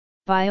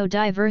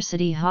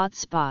Biodiversity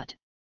hotspot,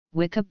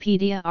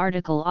 Wikipedia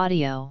article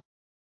audio.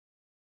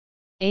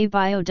 A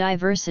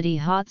biodiversity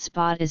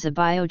hotspot is a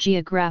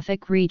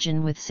biogeographic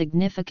region with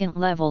significant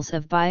levels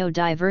of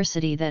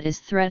biodiversity that is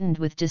threatened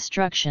with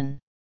destruction.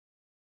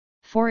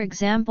 For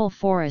example,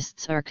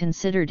 forests are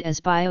considered as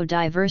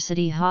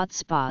biodiversity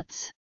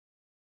hotspots.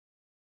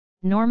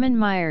 Norman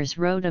Myers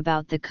wrote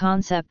about the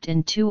concept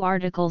in 2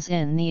 articles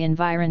in The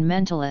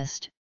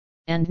Environmentalist,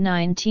 and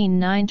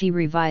 1990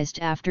 revised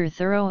after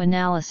thorough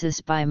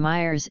analysis by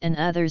Myers and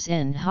others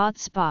in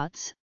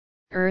Hotspots,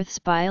 Earth's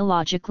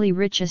Biologically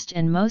Richest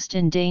and Most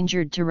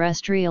Endangered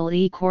Terrestrial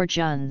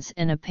Ecoregions,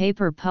 in a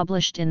paper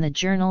published in the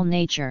journal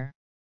Nature.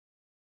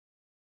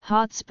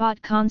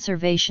 Hotspot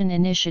conservation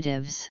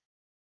initiatives.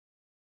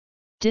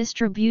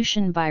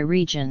 Distribution by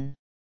region.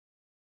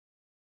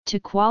 To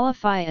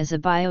qualify as a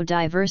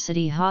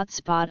biodiversity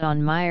hotspot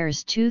on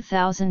Myers'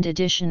 2000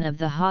 edition of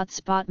the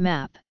Hotspot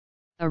Map,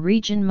 a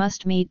region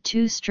must meet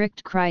 2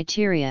 strict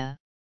criteria: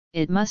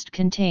 it must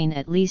contain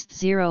at least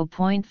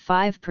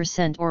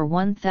 0.5% or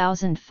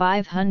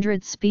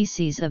 1,500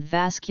 species of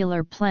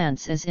vascular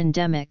plants as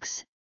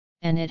endemics,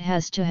 and it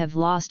has to have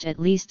lost at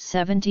least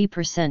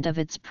 70% of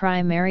its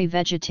primary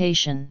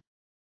vegetation.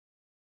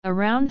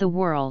 Around the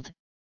world,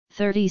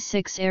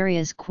 36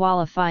 areas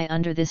qualify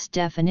under this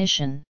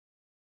definition.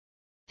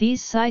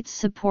 These sites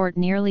support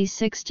nearly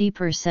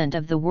 60%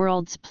 of the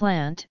world's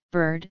plant,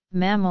 bird,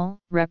 mammal,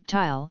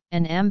 reptile,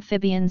 and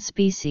amphibian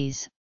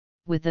species,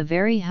 with a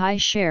very high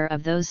share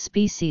of those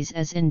species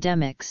as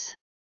endemics.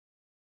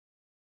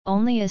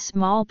 Only a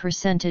small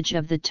percentage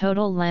of the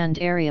total land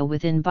area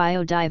within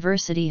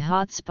biodiversity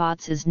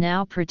hotspots is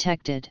now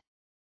protected.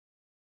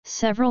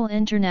 Several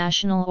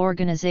international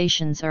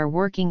organizations are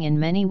working in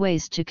many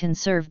ways to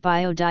conserve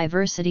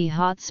biodiversity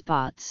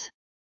hotspots.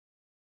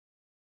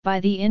 By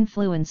the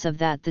influence of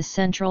that, the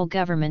central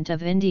government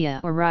of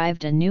India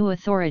arrived a new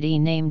authority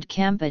named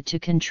CAMPA to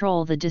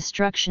control the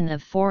destruction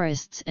of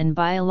forests and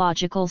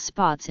biological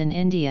spots in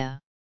India.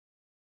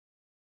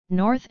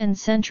 North and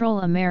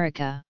Central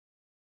America,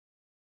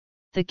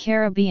 the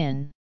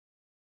Caribbean,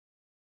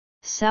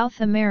 South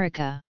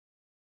America,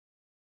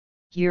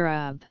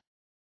 Europe,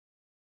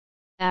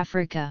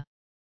 Africa,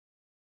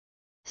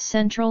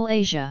 Central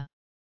Asia,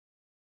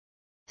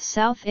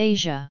 South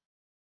Asia,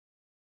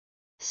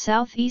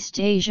 Southeast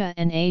Asia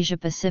and Asia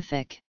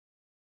Pacific,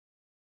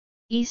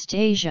 East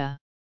Asia,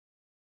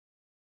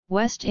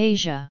 West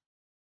Asia.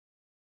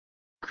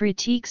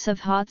 Critiques of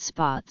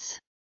hotspots.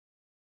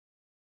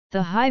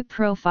 The high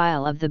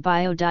profile of the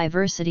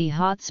biodiversity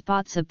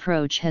hotspots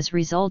approach has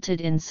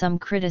resulted in some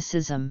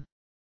criticism.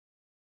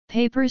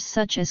 Papers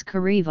such as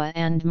Kariva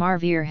and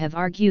Marveer have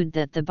argued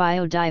that the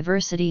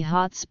biodiversity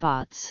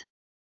hotspots.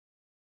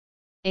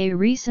 A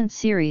recent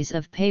series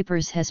of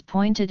papers has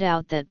pointed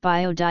out that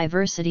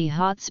biodiversity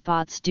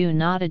hotspots do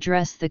not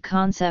address the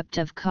concept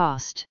of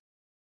cost.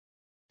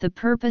 The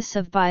purpose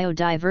of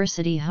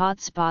biodiversity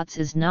hotspots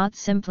is not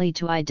simply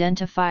to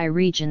identify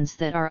regions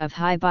that are of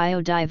high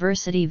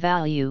biodiversity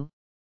value,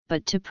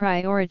 but to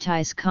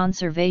prioritize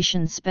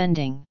conservation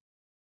spending.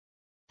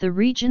 The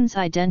regions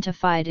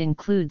identified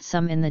include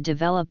some in the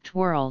developed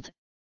world,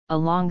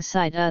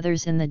 alongside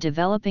others in the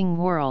developing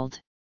world.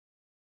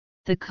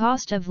 The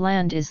cost of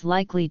land is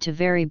likely to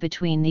vary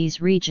between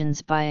these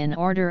regions by an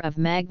order of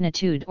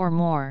magnitude or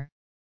more,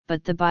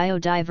 but the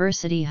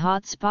biodiversity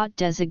hotspot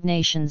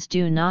designations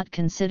do not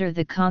consider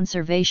the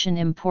conservation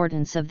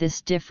importance of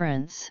this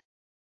difference.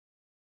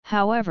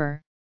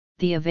 However,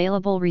 the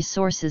available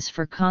resources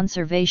for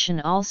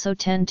conservation also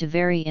tend to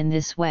vary in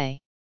this way.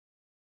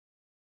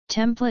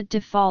 Template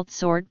Default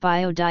Sort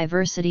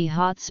Biodiversity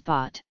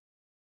Hotspot.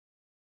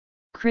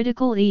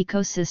 Critical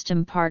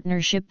Ecosystem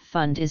Partnership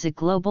Fund is a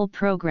global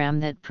program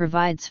that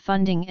provides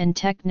funding and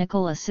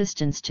technical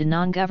assistance to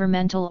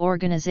non-governmental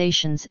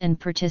organizations and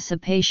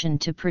participation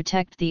to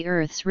protect the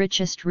Earth's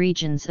richest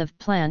regions of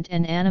plant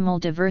and animal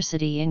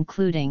diversity,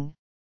 including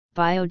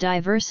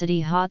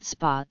biodiversity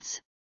hotspots,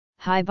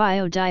 high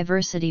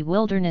biodiversity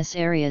wilderness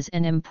areas,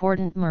 and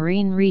important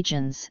marine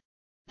regions.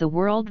 The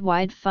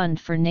Worldwide Fund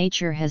for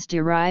Nature has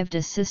derived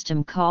a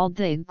system called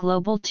the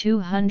Global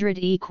 200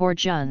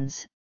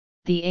 Ecoregions,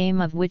 the aim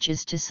of which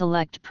is to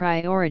select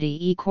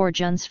priority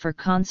ecoregions for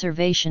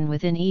conservation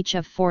within each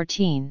of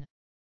 14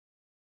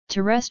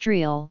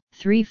 terrestrial,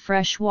 3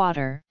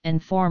 freshwater,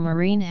 and 4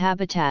 marine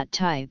habitat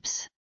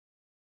types.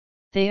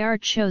 They are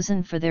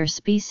chosen for their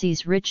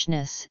species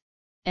richness,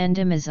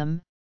 endemism,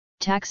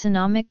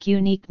 taxonomic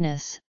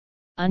uniqueness,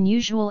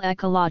 unusual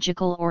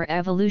ecological or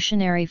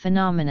evolutionary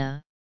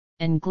phenomena,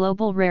 and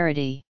global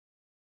rarity.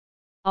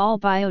 All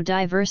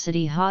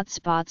biodiversity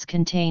hotspots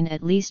contain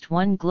at least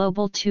one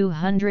Global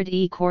 200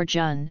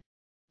 ecoregion.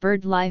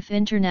 BirdLife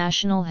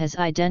International has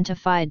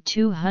identified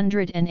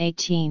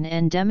 218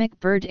 endemic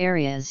bird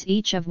areas,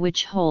 each of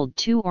which hold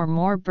 2 or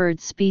more bird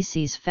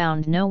species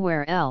found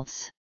nowhere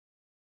else.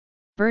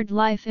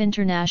 BirdLife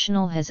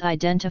International has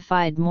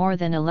identified more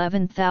than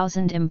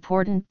 11,000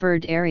 important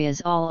bird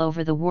areas all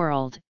over the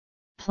world,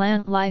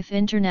 Plant Life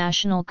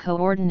International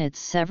coordinates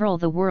several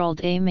the world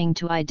aiming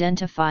to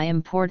identify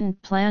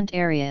important plant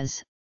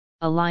areas.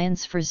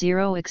 Alliance for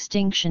Zero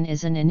Extinction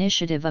is an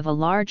initiative of a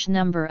large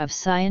number of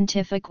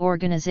scientific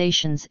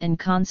organizations and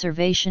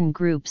conservation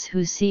groups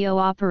who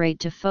cooperate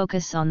to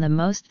focus on the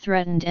most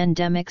threatened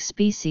endemic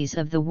species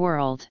of the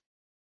world.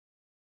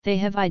 They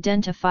have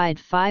identified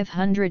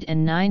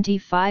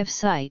 595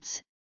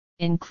 sites,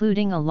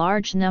 including a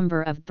large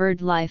number of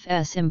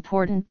BirdLife's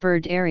important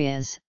bird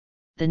areas.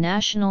 The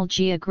National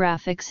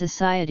Geographic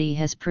Society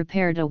has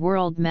prepared a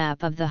world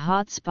map of the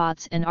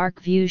hotspots and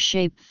ArcView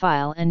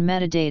shapefile and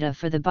metadata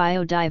for the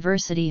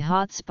biodiversity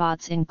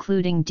hotspots,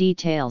 including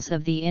details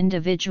of the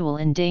individual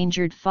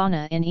endangered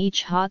fauna in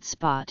each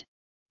hotspot,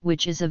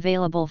 which is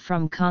available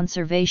from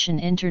Conservation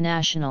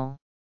International.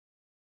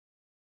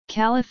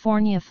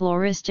 California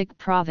Floristic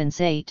Province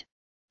 8,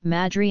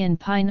 Madrian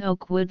Pine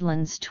Oak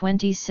Woodlands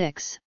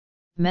 26,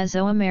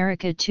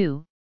 Mesoamerica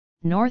 2,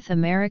 North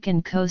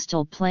American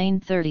Coastal Plain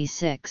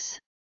 36.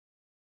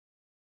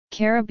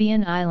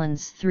 Caribbean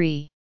Islands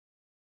 3.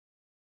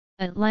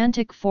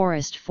 Atlantic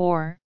Forest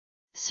 4,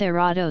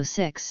 Cerrado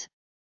 6,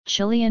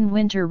 Chilean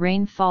Winter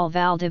Rainfall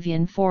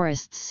Valdivian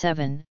Forests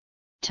 7,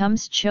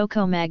 Tums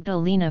Choco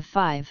Magdalena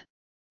 5,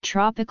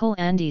 Tropical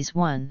Andes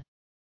 1.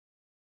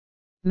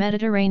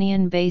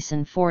 Mediterranean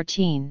Basin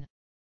 14.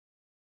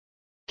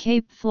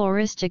 Cape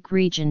Floristic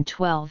Region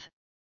 12,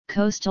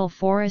 Coastal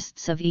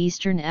Forests of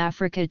Eastern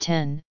Africa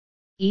 10,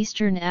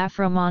 Eastern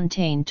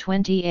Afromontane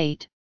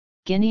 28,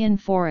 Guinean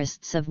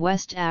Forests of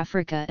West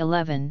Africa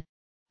 11,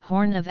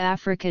 Horn of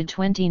Africa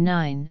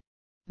 29,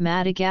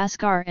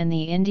 Madagascar and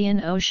the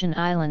Indian Ocean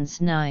Islands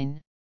 9,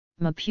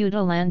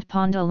 Maputo Land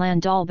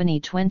Pondoland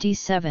Albany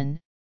 27,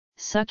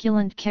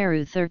 Succulent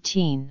Karoo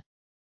 13.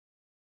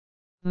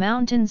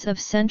 Mountains of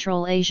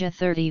Central Asia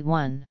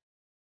 31.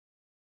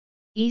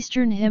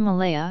 Eastern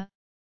Himalaya,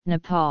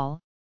 Nepal,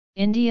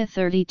 India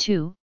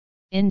 32,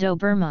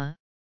 Indo-Burma,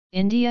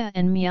 India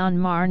and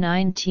Myanmar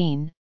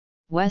 19,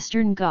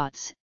 Western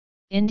Ghats,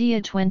 India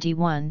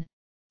 21,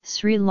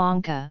 Sri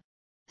Lanka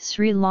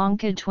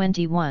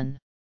 21.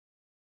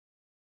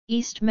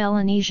 East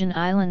Melanesian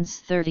Islands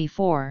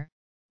 34,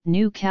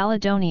 New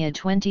Caledonia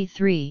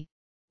 23,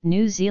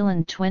 New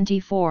Zealand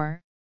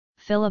 24,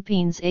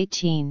 Philippines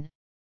 18,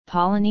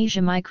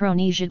 Polynesia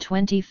Micronesia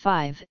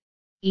 25,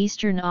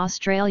 Eastern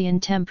Australian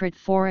Temperate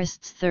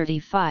Forests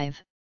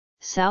 35,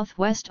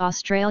 Southwest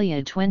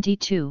Australia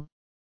 22,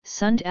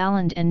 Sund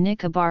Island and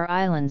Nicobar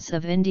Islands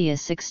of India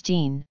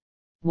 16,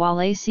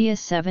 Wallacea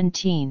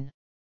 17.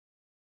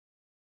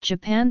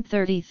 Japan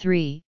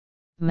 33,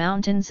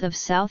 Mountains of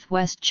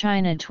Southwest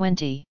China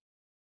 20.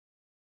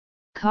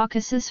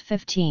 Caucasus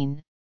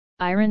 15,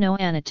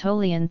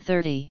 Irano-Anatolian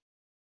 30.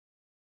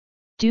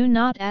 Do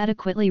not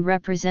adequately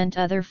represent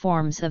other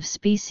forms of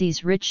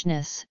species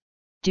richness,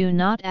 do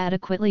not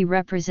adequately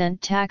represent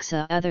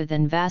taxa other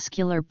than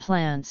vascular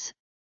plants,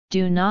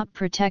 do not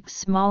protect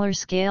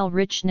smaller-scale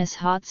richness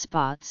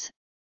hotspots,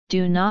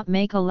 do not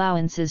make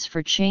allowances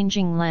for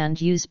changing land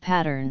use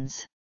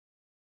patterns.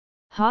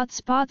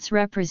 Hotspots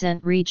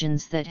represent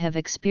regions that have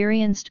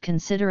experienced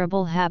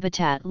considerable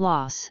habitat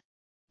loss,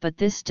 but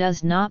this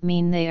does not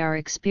mean they are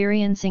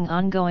experiencing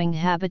ongoing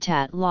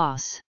habitat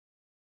loss.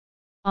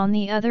 On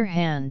the other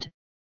hand,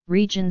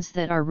 regions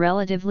that are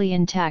relatively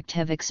intact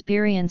have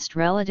experienced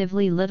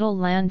relatively little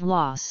land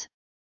loss,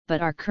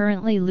 but are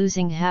currently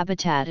losing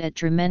habitat at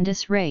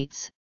tremendous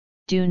rates,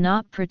 do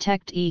not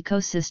protect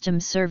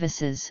ecosystem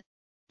services,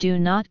 do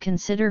not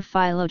consider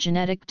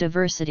phylogenetic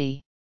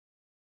diversity.